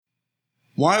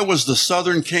Why was the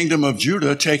southern kingdom of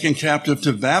Judah taken captive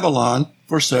to Babylon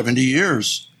for 70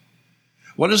 years?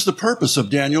 What is the purpose of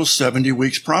Daniel's 70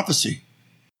 weeks prophecy?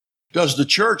 Does the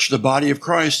church, the body of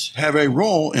Christ, have a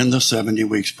role in the 70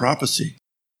 weeks prophecy?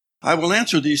 I will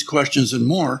answer these questions and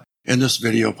more in this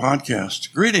video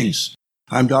podcast. Greetings.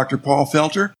 I'm Dr. Paul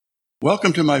Felter.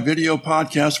 Welcome to my video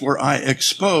podcast where I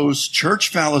expose church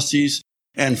fallacies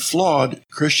and flawed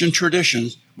Christian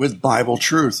traditions with Bible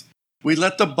truth. We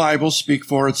let the Bible speak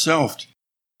for itself.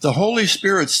 The Holy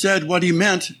Spirit said what he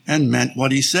meant and meant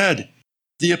what he said.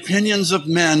 The opinions of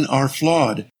men are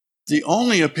flawed. The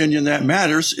only opinion that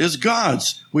matters is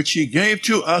God's, which he gave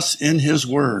to us in his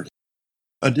word.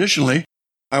 Additionally,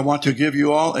 I want to give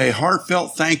you all a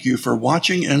heartfelt thank you for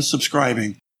watching and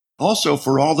subscribing. Also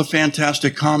for all the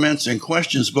fantastic comments and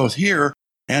questions both here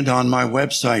and on my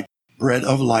website,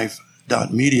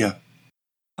 breadoflife.media.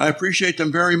 I appreciate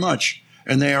them very much,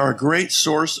 and they are a great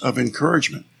source of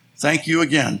encouragement. Thank you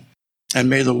again, and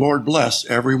may the Lord bless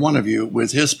every one of you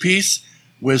with his peace,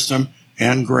 wisdom,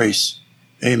 and grace.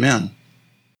 Amen.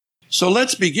 So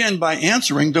let's begin by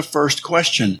answering the first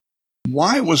question.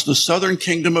 Why was the southern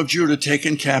kingdom of Judah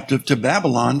taken captive to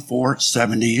Babylon for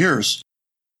 70 years?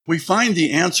 We find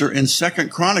the answer in 2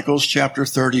 Chronicles chapter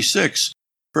 36,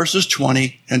 verses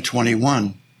 20 and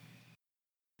 21.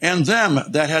 And them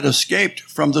that had escaped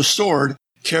from the sword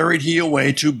carried he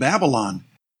away to Babylon,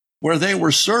 where they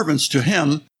were servants to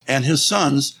him and his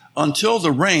sons until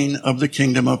the reign of the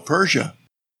kingdom of Persia,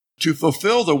 to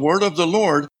fulfill the word of the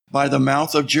Lord by the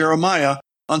mouth of Jeremiah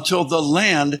until the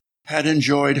land had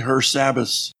enjoyed her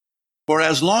Sabbaths. For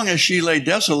as long as she lay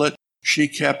desolate, she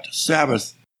kept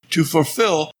Sabbath, to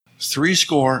fulfill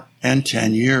 70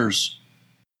 years.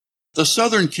 The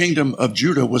southern kingdom of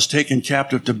Judah was taken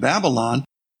captive to Babylon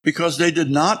because they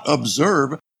did not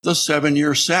observe the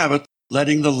 7-year Sabbath,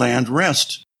 letting the land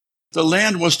rest. The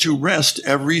land was to rest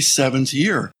every 7th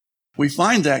year. We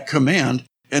find that command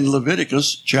in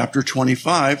Leviticus chapter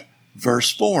 25,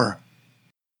 verse 4.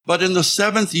 But in the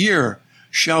 7th year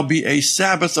shall be a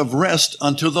Sabbath of rest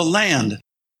unto the land,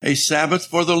 a Sabbath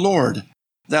for the Lord.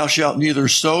 Thou shalt neither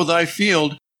sow thy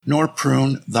field nor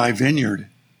prune thy vineyard.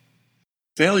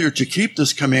 Failure to keep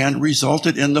this command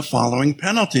resulted in the following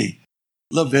penalty.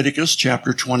 Leviticus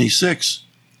chapter 26,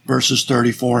 verses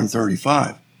 34 and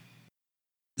 35.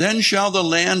 Then shall the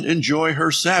land enjoy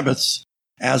her Sabbaths,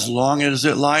 as long as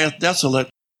it lieth desolate,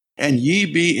 and ye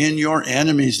be in your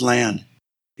enemy's land.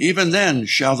 Even then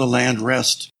shall the land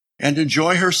rest, and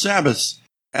enjoy her Sabbaths.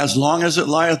 As long as it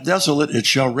lieth desolate, it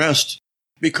shall rest,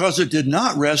 because it did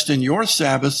not rest in your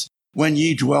Sabbaths when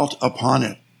ye dwelt upon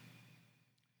it.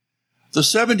 The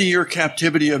 70-year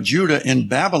captivity of Judah in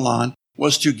Babylon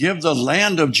was to give the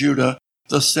land of Judah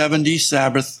the 70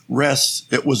 Sabbath rests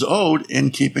it was owed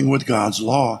in keeping with God's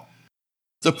law.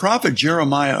 The prophet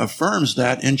Jeremiah affirms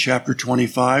that in chapter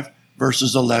 25,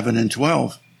 verses 11 and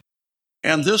 12.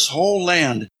 And this whole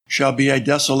land shall be a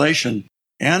desolation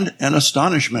and an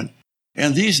astonishment,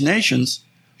 and these nations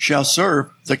shall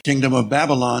serve the kingdom of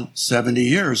Babylon 70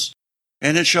 years.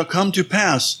 And it shall come to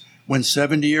pass, when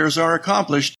 70 years are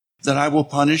accomplished, that I will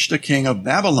punish the king of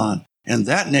Babylon and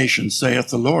that nation, saith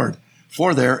the Lord,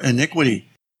 for their iniquity,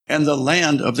 and the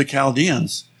land of the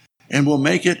Chaldeans, and will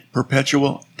make it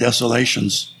perpetual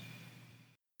desolations.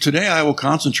 Today I will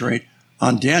concentrate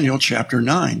on Daniel chapter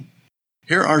 9.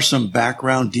 Here are some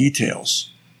background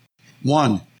details.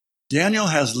 1. Daniel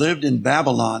has lived in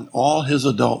Babylon all his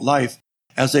adult life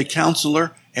as a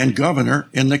counselor and governor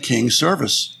in the king's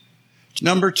service.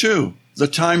 Number 2, the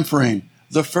time frame,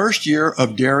 the first year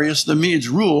of Darius the Mede's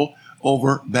rule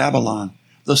over Babylon.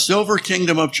 The silver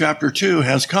kingdom of chapter 2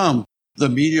 has come. The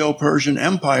Medo-Persian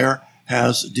Empire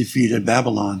has defeated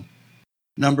Babylon.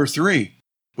 Number 3,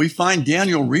 we find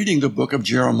Daniel reading the book of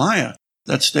Jeremiah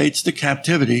that states the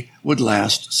captivity would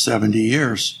last 70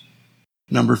 years.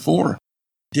 Number 4,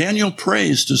 Daniel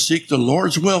prays to seek the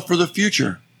Lord's will for the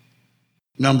future.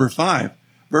 Number 5,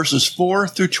 verses 4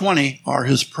 through 20 are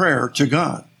his prayer to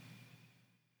God.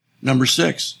 Number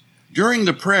 6, during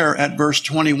the prayer at verse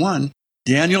 21,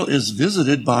 Daniel is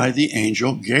visited by the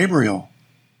angel Gabriel.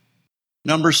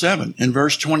 Number 7, in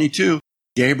verse 22,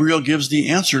 Gabriel gives the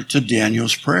answer to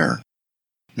Daniel's prayer.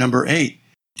 Number 8,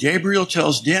 Gabriel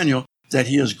tells Daniel that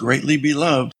he is greatly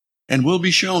beloved and will be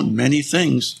shown many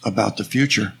things about the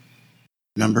future.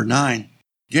 Number 9,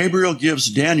 Gabriel gives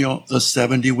Daniel the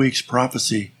 70 weeks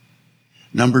prophecy.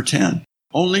 Number 10,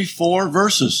 only 4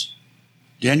 verses.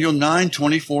 Daniel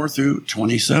 9:24 through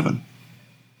 27.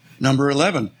 Number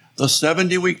 11, the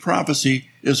 70-week prophecy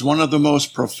is one of the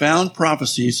most profound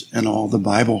prophecies in all the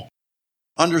Bible.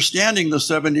 Understanding the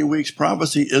 70 weeks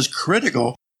prophecy is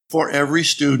critical for every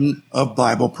student of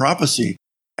Bible prophecy,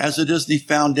 as it is the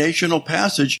foundational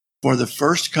passage for the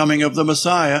first coming of the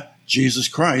Messiah, Jesus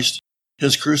Christ,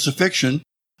 his crucifixion,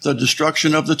 the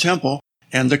destruction of the temple,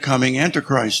 and the coming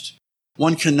Antichrist.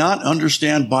 One cannot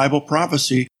understand Bible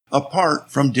prophecy apart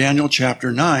from Daniel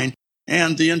chapter 9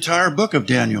 and the entire book of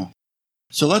Daniel.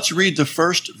 So let's read the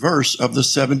first verse of the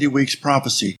 70 weeks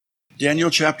prophecy. Daniel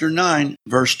chapter 9,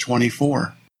 verse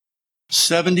 24.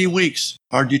 70 weeks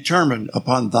are determined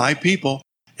upon thy people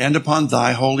and upon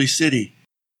thy holy city,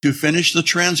 to finish the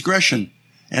transgression,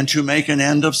 and to make an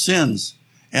end of sins,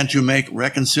 and to make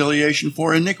reconciliation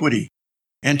for iniquity,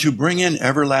 and to bring in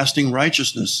everlasting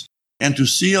righteousness, and to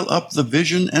seal up the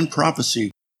vision and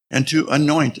prophecy, and to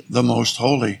anoint the most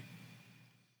holy.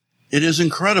 It is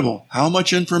incredible how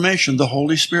much information the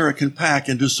Holy Spirit can pack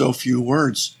into so few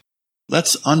words.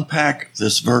 Let's unpack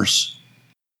this verse.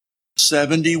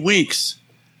 70 weeks.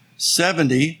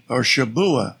 70, or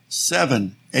Shabuah,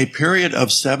 7, a period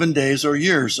of 7 days or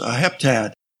years, a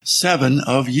heptad, 7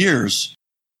 of years.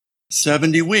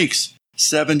 70 weeks.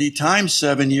 70 times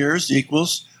 7 years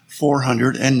equals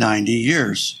 490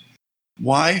 years.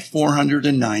 Why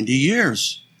 490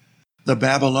 years? The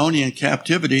Babylonian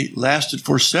captivity lasted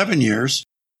for 7 years,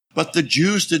 but the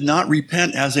Jews did not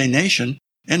repent as a nation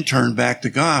and turn back to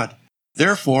God.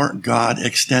 Therefore, God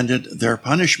extended their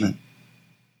punishment.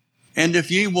 And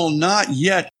if ye will not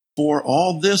yet for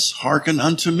all this hearken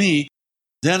unto me,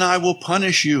 then I will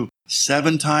punish you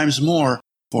 7 times more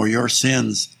for your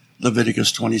sins.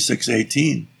 Leviticus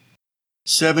 26:18.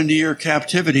 70-year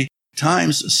captivity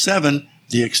times 7,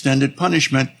 the extended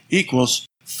punishment, equals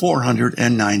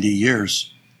 490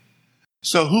 years.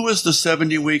 So who is the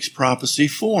 70 weeks prophecy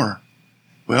for?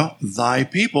 Well, thy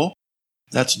people,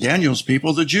 that's Daniel's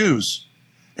people, the Jews.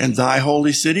 And thy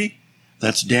holy city,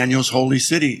 that's Daniel's holy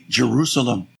city,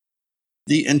 Jerusalem.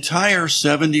 The entire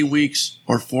 70 weeks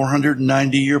or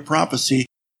 490-year prophecy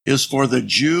is for the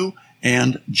Jew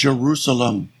and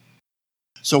Jerusalem.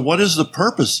 So what is the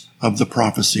purpose of the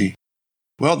prophecy?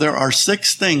 Well, there are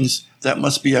 6 things that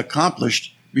must be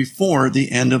accomplished before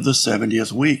the end of the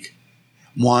 70th week.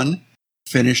 1,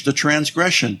 finish the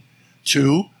transgression.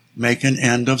 2, make an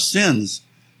end of sins.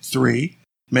 3,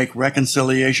 make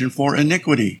reconciliation for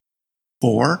iniquity.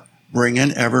 4, bring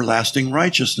in everlasting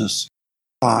righteousness.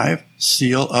 5,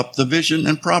 seal up the vision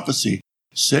and prophecy.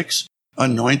 6,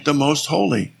 anoint the most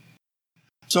holy.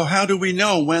 So how do we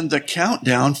know when the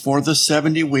countdown for the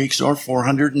 70 weeks or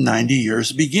 490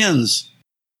 years begins?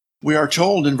 We are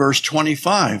told in verse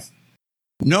 25,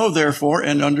 Know therefore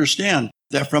and understand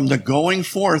that from the going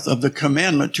forth of the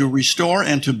commandment to restore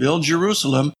and to build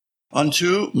Jerusalem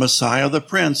unto Messiah the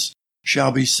Prince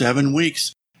shall be 7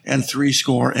 weeks and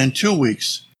 62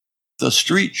 weeks. The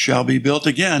street shall be built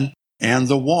again, and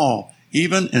the wall,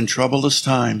 even in troublous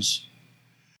times.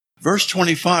 Verse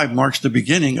 25 marks the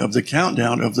beginning of the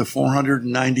countdown of the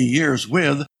 490 years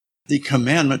with the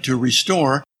commandment to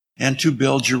restore and to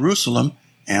build Jerusalem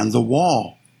and the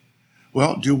wall.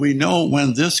 Well, do we know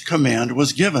when this command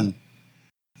was given?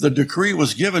 The decree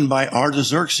was given by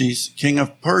Artaxerxes, king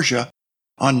of Persia,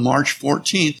 on March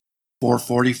 14th,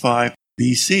 445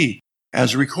 BC,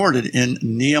 as recorded in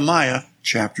Nehemiah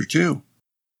chapter 2.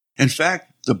 In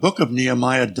fact, the book of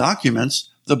Nehemiah documents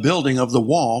the building of the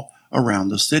wall around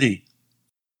the city.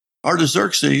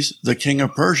 Artaxerxes, the king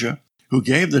of Persia, who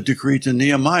gave the decree to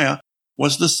Nehemiah,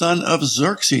 was the son of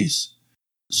Xerxes.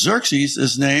 Xerxes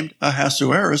is named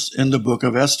Ahasuerus in the book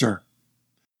of Esther.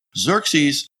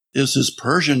 Xerxes is his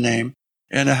Persian name,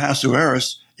 and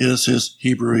Ahasuerus is his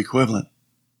Hebrew equivalent.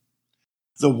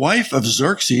 The wife of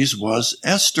Xerxes was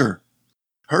Esther.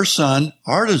 Her son,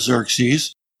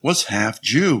 Artaxerxes, was half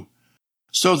Jew,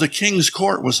 so the king's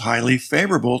court was highly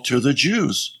favorable to the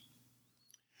Jews.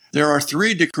 There are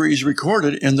 3 decrees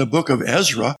recorded in the book of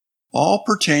Ezra, all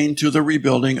pertain to the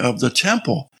rebuilding of the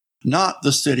temple, not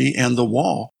the city and the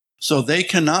wall, so they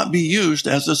cannot be used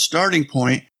as a starting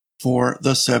point for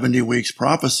the 70 weeks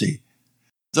prophecy.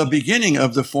 The beginning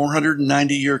of the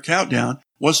 490-year countdown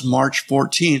was March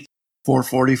 14th,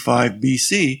 445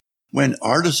 BC, when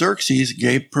Artaxerxes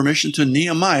gave permission to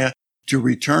Nehemiah to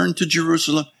return to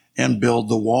Jerusalem and build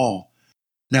the wall.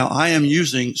 Now, I am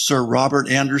using Sir Robert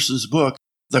Anderson's book,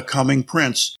 The Coming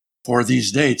Prince, for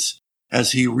these dates,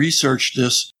 as he researched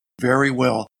this very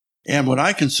well, and what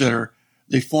I consider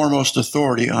the foremost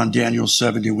authority on Daniel's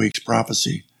 70 weeks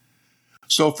prophecy.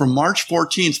 So from March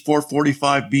 14th,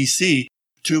 445 BC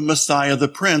to Messiah the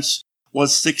Prince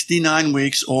was 69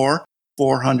 weeks or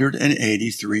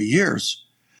 483 years.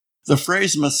 The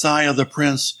phrase Messiah the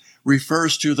Prince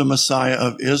refers to the Messiah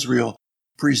of Israel,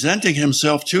 presenting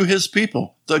himself to his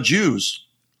people, the Jews.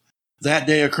 That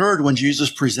day occurred when Jesus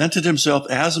presented himself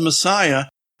as a Messiah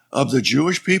of the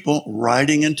Jewish people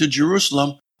riding into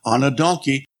Jerusalem on a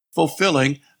donkey,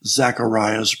 fulfilling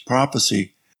Zechariah's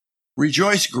prophecy.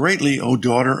 Rejoice greatly, O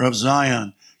daughter of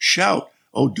Zion. Shout,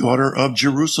 O daughter of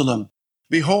Jerusalem.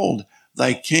 Behold,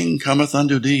 thy king cometh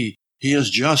unto thee. He is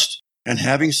just, and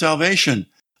having salvation,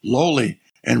 lowly,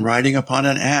 and riding upon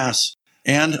an ass,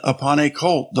 and upon a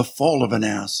colt, the foal of an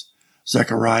ass.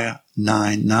 Zechariah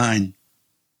 9:9.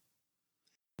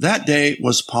 That day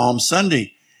was Palm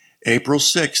Sunday, April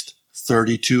 6th,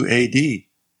 32 AD.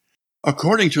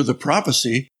 According to the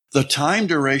prophecy, the time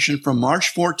duration from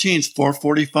March 14th,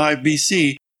 445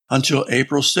 BC until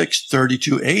April 6th,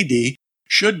 32 AD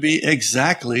should be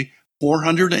exactly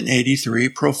 483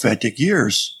 prophetic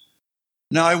years.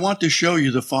 Now I want to show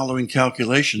you the following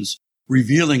calculations,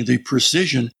 revealing the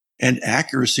precision and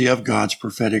accuracy of God's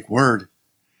prophetic word.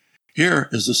 Here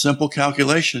is a simple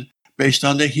calculation based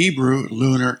on the Hebrew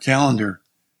lunar calendar.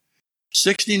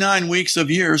 69 weeks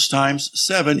of years times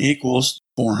 7 equals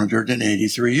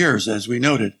 483 years, as we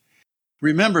noted.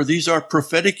 Remember, these are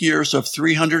prophetic years of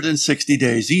 360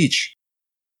 days each.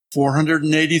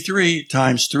 483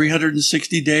 times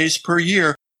 360 days per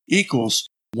year equals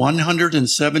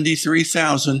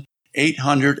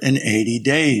 173,880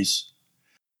 days.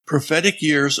 Prophetic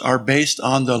years are based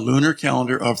on the lunar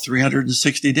calendar of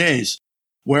 360 days,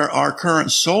 where our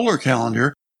current solar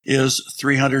calendar is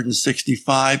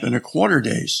 365 and a quarter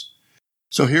days.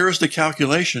 So here is the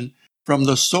calculation from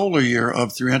the solar year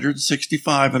of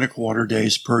 365 and a quarter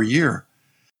days per year.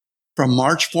 From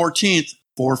March 14th,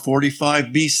 445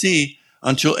 BC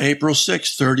until April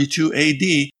 6, 32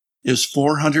 AD is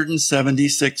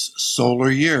 476 solar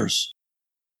years.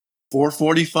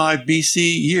 445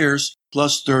 BC years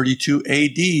plus 32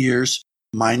 AD years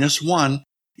minus 1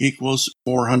 equals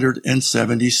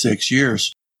 476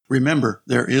 years. Remember,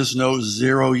 there is no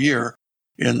 0 year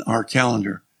in our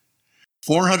calendar.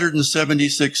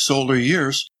 476 solar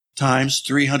years times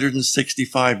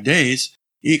 365 days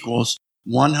equals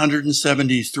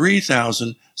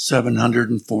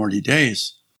 173,740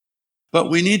 days. But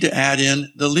we need to add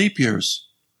in the leap years.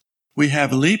 We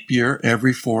have leap year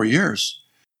every 4 years.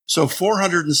 So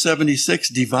 476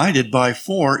 divided by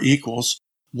 4 equals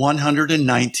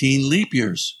 119 leap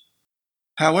years.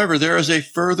 However, there is a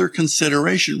further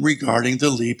consideration regarding the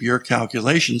leap year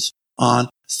calculations on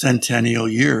centennial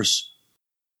years.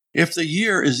 If the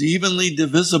year is evenly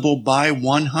divisible by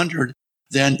 100,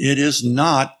 then it is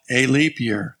not a leap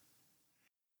year.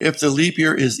 If the leap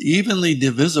year is evenly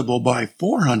divisible by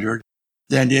 400,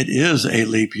 then it is a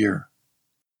leap year.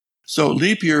 So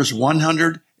leap years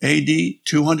 100 AD,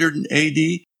 200 AD,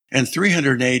 and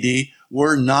 300 AD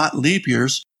were not leap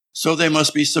years, so they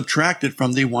must be subtracted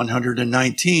from the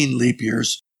 119 leap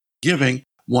years, giving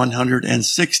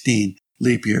 116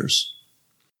 leap years.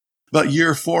 But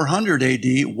year 400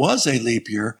 AD was a leap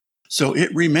year, so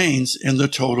it remains in the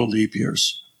total leap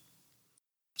years.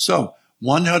 So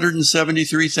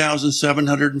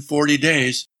 173,740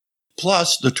 days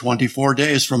plus the 24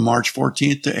 days from March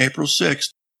 14th to April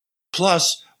 6th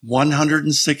plus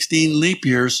 116 leap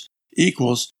years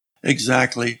equals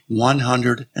exactly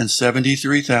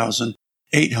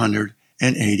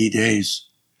 173,880 days.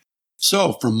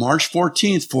 So from March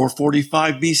 14th,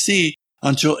 445 BC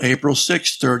until April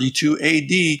 6th, 32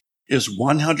 AD is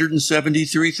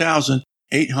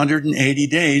 173,880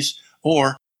 days,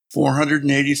 or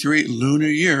 483 lunar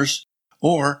years,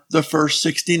 or the first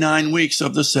 69 weeks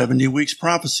of the 70 weeks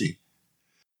prophecy.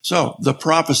 So the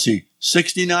prophecy,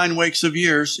 69 weeks of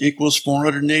years equals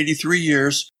 483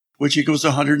 years, which equals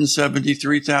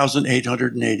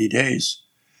 173,880 days.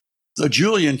 The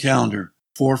Julian calendar,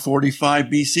 445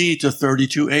 BC to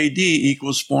 32 AD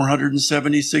equals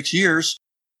 476 years,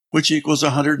 which equals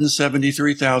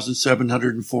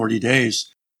 173,740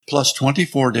 days, plus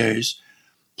 24 days,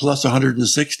 plus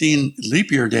 116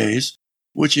 leap year days,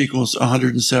 which equals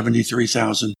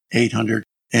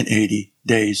 173,880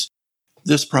 days.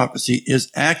 This prophecy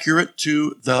is accurate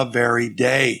to the very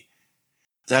day.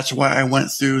 That's why I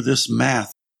went through this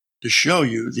math to show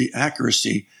you the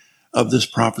accuracy of this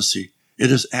prophecy.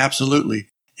 It is absolutely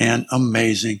an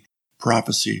amazing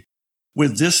prophecy.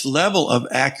 With this level of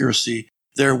accuracy,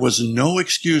 there was no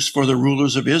excuse for the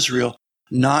rulers of Israel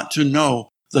not to know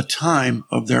the time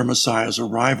of their Messiah's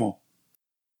arrival.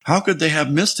 How could they have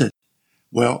missed it?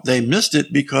 Well, they missed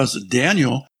it because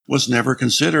Daniel was never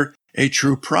considered a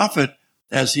true prophet,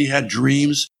 as he had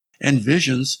dreams and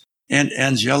visions and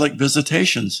angelic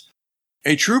visitations.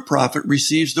 A true prophet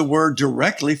receives the word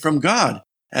directly from God,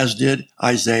 as did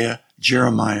Isaiah,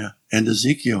 Jeremiah, and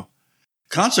Ezekiel.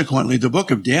 Consequently, the book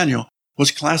of Daniel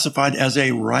was classified as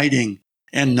a writing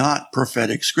and not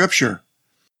prophetic scripture.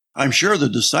 I'm sure the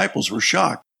disciples were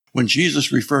shocked when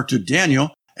Jesus referred to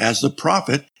Daniel as the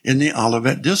prophet in the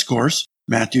Olivet Discourse,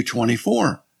 Matthew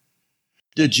 24.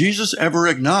 Did Jesus ever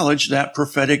acknowledge that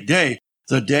prophetic day,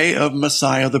 the day of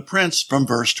Messiah the Prince, from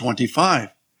verse 25?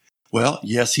 Well,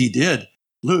 yes, he did.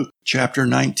 Luke chapter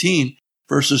 19,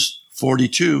 verses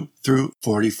 42 through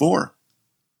 44.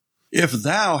 If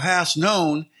thou hast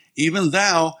known, even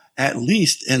thou, at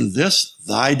least in this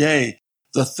thy day,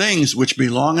 the things which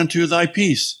belong unto thy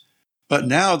peace, but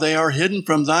now they are hidden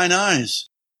from thine eyes.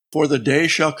 For the day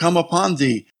shall come upon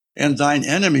thee, and thine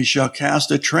enemy shall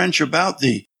cast a trench about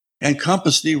thee, and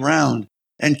compass thee round,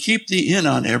 and keep thee in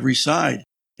on every side,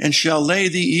 and shall lay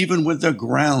thee even with the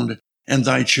ground, and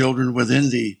thy children within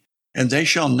thee. And they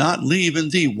shall not leave in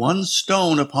thee one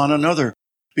stone upon another,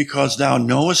 because thou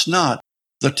knowest not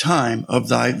the time of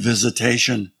thy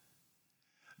visitation.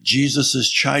 Jesus is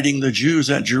chiding the Jews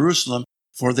at Jerusalem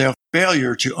for their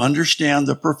failure to understand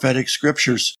the prophetic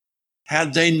scriptures.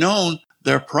 Had they known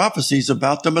their prophecies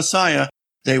about the Messiah,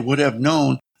 they would have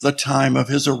known the time of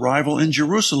his arrival in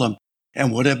Jerusalem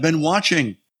and would have been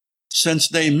watching. Since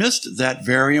they missed that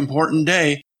very important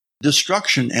day,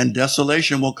 destruction and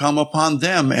desolation will come upon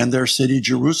them and their city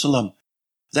Jerusalem.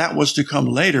 That was to come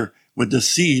later with the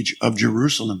siege of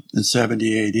Jerusalem in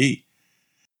 70 A.D.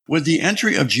 With the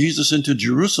entry of Jesus into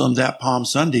Jerusalem that Palm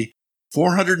Sunday,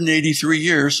 483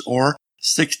 years or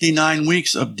 69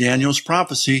 weeks of Daniel's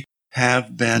prophecy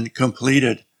have been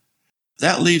completed.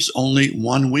 That leaves only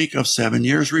 1 week of 7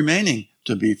 years remaining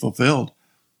to be fulfilled.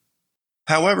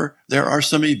 However, there are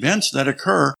some events that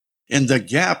occur in the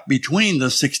gap between the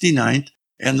 69th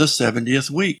and the 70th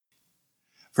week.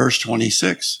 Verse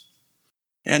 26.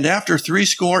 And after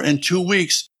 62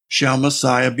 weeks shall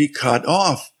Messiah be cut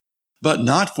off, but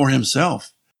not for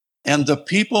himself. And the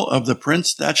people of the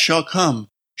prince that shall come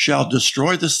shall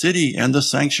destroy the city and the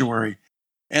sanctuary,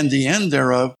 and the end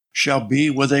thereof shall be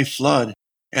with a flood,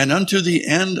 and unto the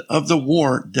end of the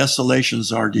war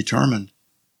desolations are determined.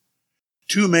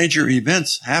 2 major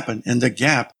events happen in the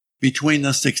gap between the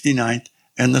 69th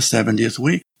and the 70th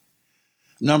week.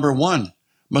 Number 1,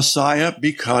 Messiah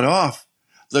be cut off.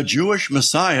 The Jewish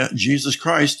Messiah, Jesus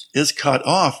Christ, is cut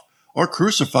off or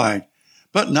crucified,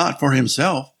 but not for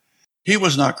himself. He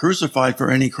was not crucified for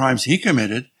any crimes he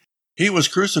committed. He was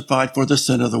crucified for the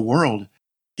sin of the world,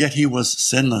 yet he was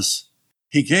sinless.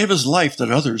 He gave his life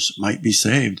that others might be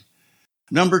saved.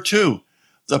 Number 2,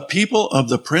 the people of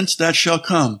the prince that shall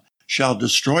come shall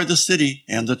destroy the city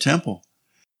and the temple.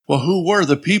 Well, who were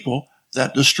the people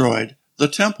that destroyed the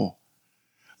temple?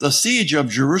 The siege of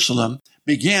Jerusalem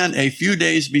began a few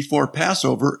days before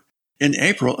Passover in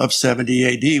April of 70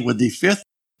 A.D. with the 5th,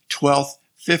 12th,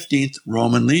 15th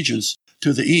Roman legions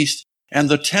to the east and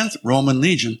the 10th Roman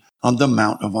legion on the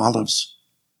Mount of Olives.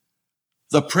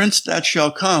 The prince that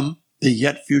shall come, the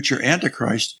yet future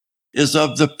Antichrist, is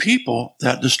of the people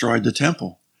that destroyed the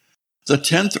temple. The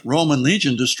 10th Roman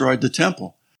legion destroyed the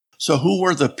temple. So who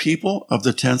were the people of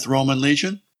the 10th Roman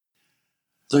legion?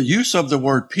 The use of the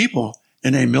word people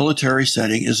in a military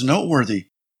setting is noteworthy.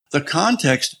 The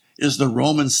context is the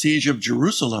Roman siege of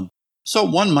Jerusalem, so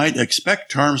one might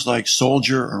expect terms like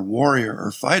soldier or warrior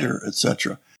or fighter,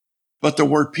 etc. But the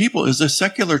word people is a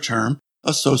secular term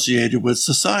associated with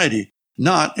society,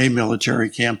 not a military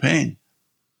campaign.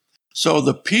 So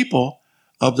the people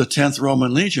of the 10th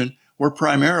Roman legion were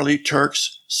primarily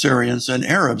Turks, Syrians, and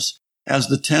Arabs, as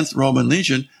the 10th Roman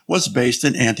legion was based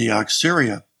in Antioch,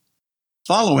 Syria.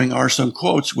 Following are some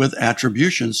quotes with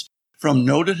attributions from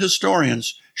noted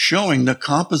historians showing the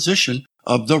composition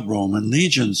of the Roman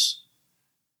legions.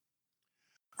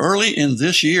 Early in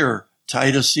this year,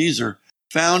 Titus Caesar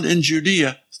found in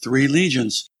Judea 3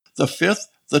 legions, the 5th,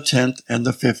 the 10th, and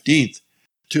the 15th.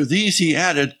 To these he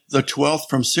added the 12th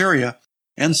from Syria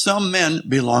and some men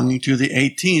belonging to the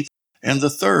 18th and the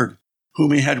 3rd,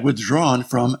 whom he had withdrawn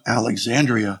from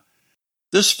Alexandria.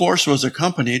 This force was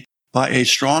accompanied by a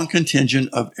strong contingent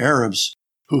of Arabs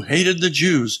who hated the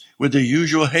Jews with the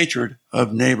usual hatred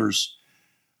of neighbors.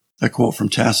 A quote from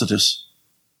Tacitus.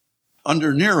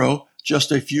 Under Nero,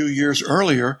 just a few years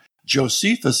earlier,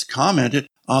 Josephus commented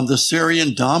on the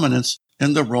Syrian dominance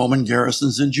in the Roman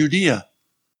garrisons in Judea.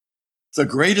 The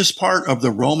greatest part of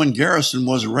the Roman garrison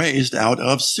was raised out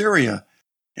of Syria,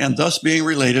 and thus being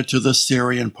related to the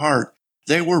Syrian part,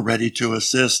 they were ready to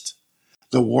assist.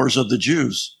 The Wars of the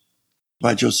Jews,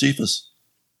 by Josephus.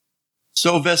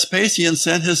 So Vespasian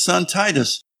sent his son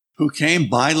Titus, who came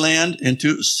by land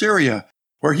into Syria,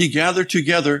 where he gathered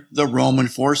together the Roman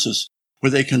forces,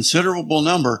 with a considerable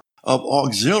number of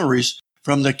auxiliaries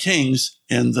from the kings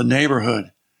in the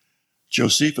neighborhood.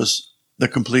 Josephus, the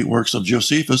complete works of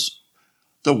Josephus,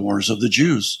 the Wars of the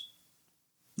Jews.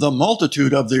 The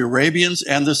multitude of the Arabians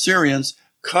and the Syrians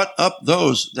cut up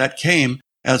those that came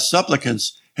as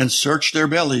supplicants and searched their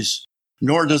bellies,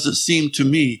 nor does it seem to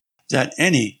me that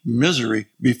any misery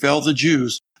befell the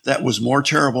Jews that was more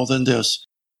terrible than this,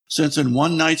 since in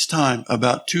one night's time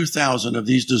about 2,000 of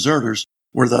these deserters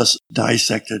were thus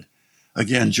dissected.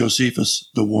 Again, Josephus,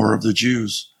 the War of the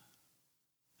Jews.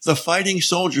 The fighting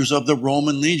soldiers of the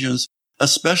Roman legions,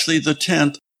 especially the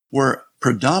 10th, were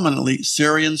predominantly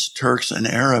Syrians, Turks, and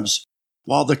Arabs,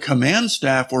 while the command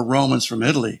staff were Romans from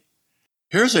Italy.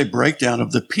 Here's a breakdown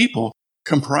of the people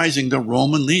comprising the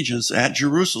Roman legions at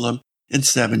Jerusalem in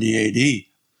 70 AD.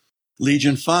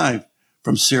 Legion 5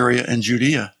 from Syria and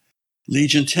Judea.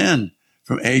 Legion 10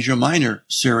 from Asia Minor,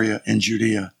 Syria and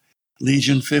Judea.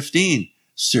 Legion 15,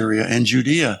 Syria and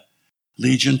Judea.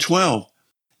 Legion 12,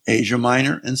 Asia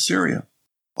Minor and Syria.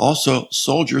 Also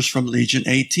soldiers from Legion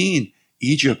 18,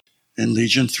 Egypt, and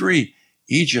Legion 3,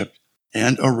 Egypt,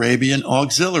 and Arabian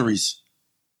auxiliaries.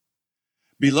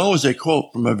 Below is a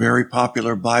quote from a very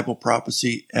popular Bible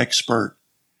prophecy expert.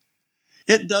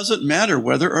 It doesn't matter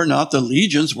whether or not the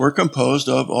legions were composed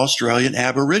of Australian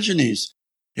Aborigines.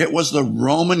 It was the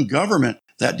Roman government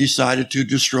that decided to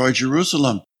destroy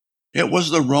Jerusalem. It was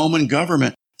the Roman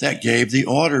government that gave the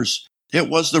orders. It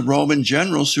was the Roman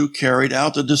generals who carried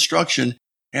out the destruction,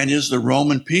 and is the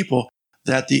Roman people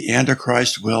that the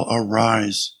Antichrist will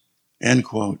arise. End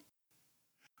quote.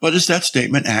 But is that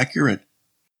statement accurate?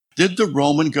 Did the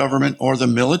Roman government or the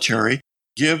military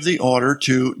give the order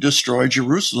to destroy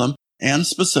Jerusalem and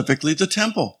specifically the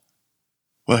temple?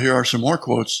 Well, here are some more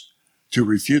quotes to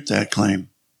refute that claim.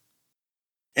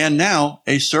 And now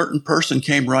a certain person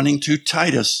came running to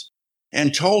Titus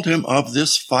and told him of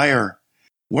this fire,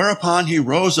 whereupon he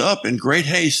rose up in great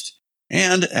haste,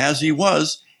 and as he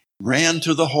was, ran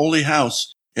to the holy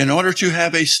house in order to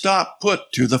have a stop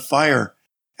put to the fire.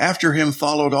 After him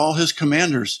followed all his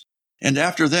commanders, and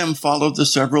after them followed the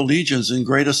several legions in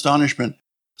great astonishment.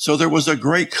 So there was a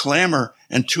great clamor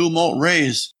and tumult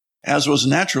raised, as was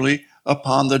naturally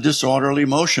upon the disorderly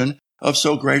motion of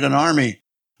so great an army.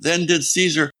 Then did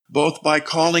Caesar, both by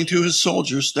calling to his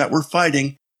soldiers that were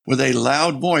fighting with a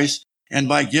loud voice, and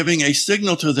by giving a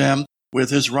signal to them with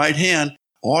his right hand,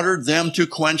 ordered them to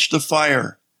quench the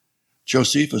fire.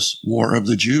 Josephus, War of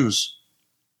the Jews.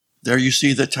 There you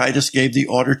see that Titus gave the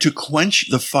order to quench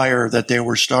the fire that they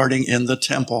were starting in the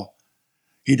temple.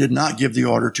 He did not give the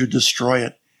order to destroy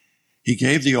it. He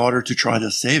gave the order to try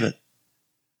to save it.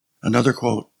 Another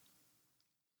quote.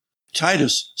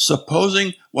 Titus,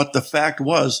 supposing what the fact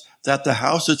was that the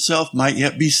house itself might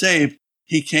yet be saved,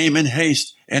 he came in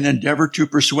haste and endeavored to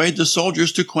persuade the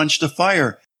soldiers to quench the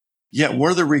fire. Yet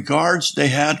were the regards they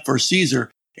had for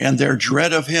Caesar and their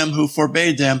dread of him who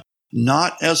forbade them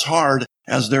not as hard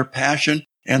as their passion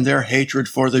and their hatred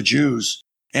for the Jews,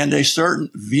 and a certain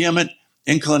vehement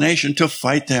inclination to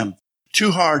fight them,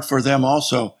 too hard for them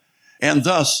also. And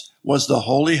thus was the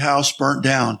holy house burnt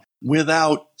down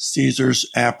without Caesar's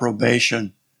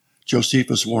approbation.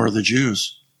 Josephus, War of the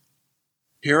Jews.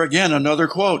 Here again another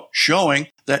quote showing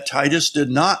that Titus did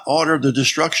not order the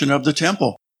destruction of the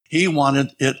temple. He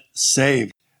wanted it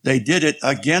saved. They did it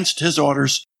against his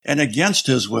orders and against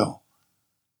his will.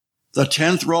 The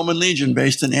 10th Roman Legion,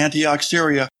 based in Antioch,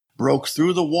 Syria, broke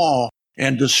through the wall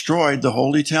and destroyed the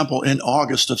Holy Temple in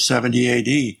August of 70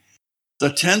 AD.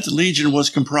 The 10th Legion was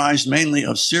comprised mainly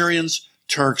of Syrians,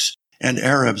 Turks, and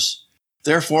Arabs.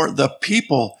 Therefore, the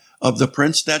people of the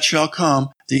prince that shall come,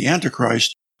 the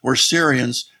Antichrist, were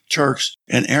Syrians, Turks,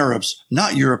 and Arabs,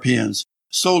 not Europeans.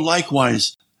 So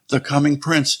likewise, the coming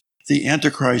prince, the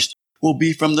Antichrist, will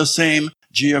be from the same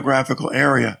geographical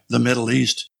area, the Middle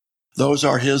East. Those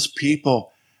are his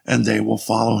people, and they will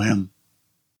follow him.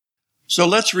 So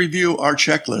let's review our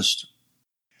checklist.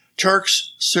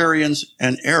 Turks, Syrians,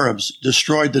 and Arabs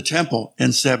destroyed the temple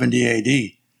in 70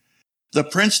 AD. The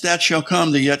prince that shall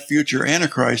come, the yet future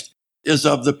Antichrist, is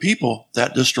of the people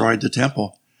that destroyed the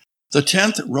temple. The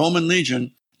 10th Roman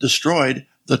Legion destroyed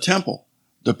the temple.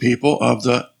 The people of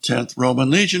the 10th Roman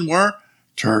Legion were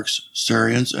Turks,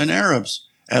 Syrians, and Arabs,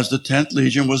 as the 10th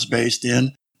Legion was based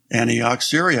in Antioch,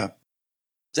 Syria.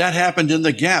 That happened in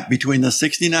the gap between the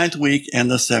 69th week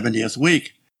and the 70th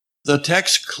week. The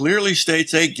text clearly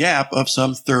states a gap of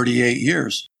some 38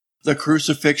 years, the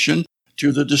crucifixion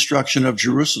to the destruction of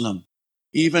Jerusalem.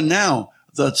 Even now,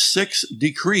 the 6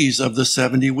 decrees of the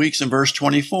 70 weeks in verse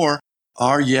 24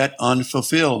 are yet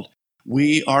unfulfilled.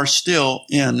 We are still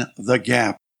in the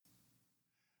gap.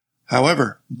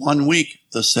 However, 1 week,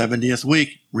 the 70th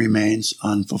week, remains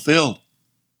unfulfilled.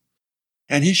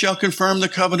 And he shall confirm the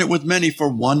covenant with many for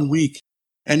 1 week.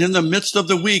 And in the midst of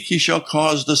the week he shall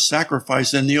cause the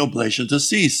sacrifice and the oblation to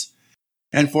cease.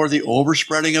 And for the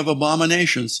overspreading of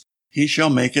abominations he shall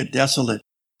make it desolate,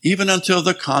 even until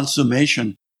the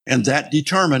consummation, and that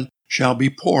determined shall be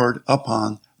poured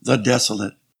upon the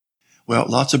desolate. Well,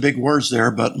 lots of big words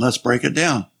there, but let's break it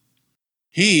down.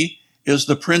 He is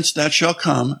the prince that shall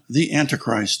come, the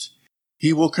Antichrist.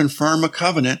 He will confirm a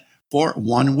covenant for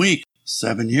 1 week,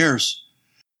 7 years.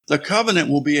 The covenant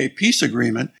will be a peace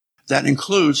agreement that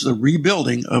includes the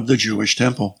rebuilding of the Jewish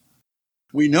temple.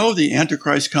 We know the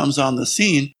Antichrist comes on the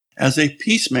scene as a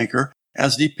peacemaker,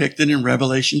 as depicted in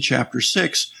Revelation chapter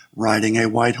 6, riding a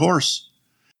white horse.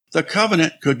 The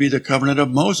covenant could be the covenant of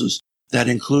Moses that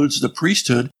includes the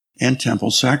priesthood and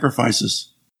temple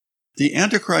sacrifices. The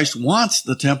Antichrist wants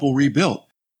the temple rebuilt,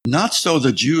 not so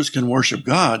the Jews can worship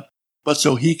God, but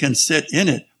so he can sit in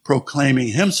it, proclaiming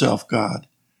himself God.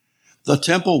 The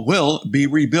temple will be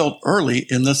rebuilt early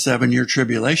in the 7-year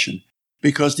tribulation,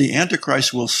 because the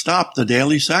Antichrist will stop the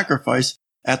daily sacrifice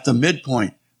at the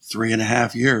midpoint,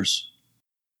 3.5 years.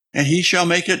 And he shall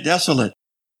make it desolate.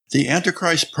 The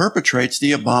Antichrist perpetrates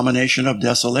the abomination of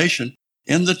desolation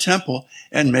in the temple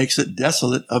and makes it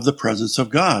desolate of the presence of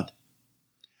God.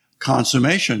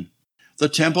 Consummation. The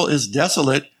temple is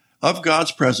desolate of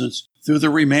God's presence through the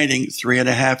remaining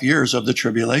 3.5 years of the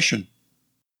tribulation.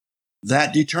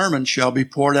 That determined shall be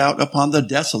poured out upon the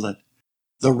desolate.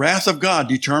 The wrath of God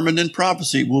determined in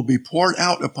prophecy will be poured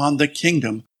out upon the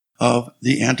kingdom of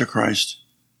the Antichrist.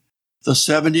 The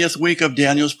 70th week of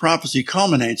Daniel's prophecy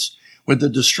culminates with the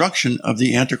destruction of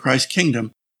the Antichrist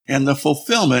kingdom and the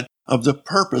fulfillment of the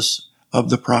purpose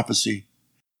of the prophecy.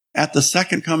 At the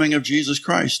second coming of Jesus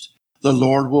Christ, the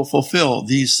Lord will fulfill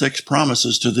these 6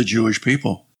 promises to the Jewish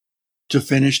people: to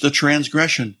finish the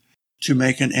transgression, to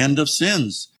make an end of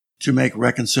sins, to make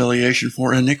reconciliation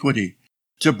for iniquity,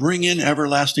 to bring in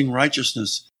everlasting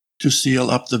righteousness, to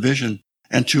seal up the vision,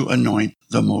 and to anoint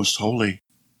the most holy.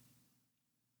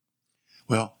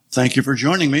 Well, thank you for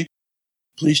joining me.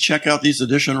 Please check out these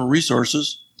additional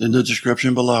resources in the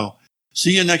description below.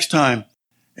 See you next time,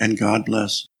 and God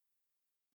bless.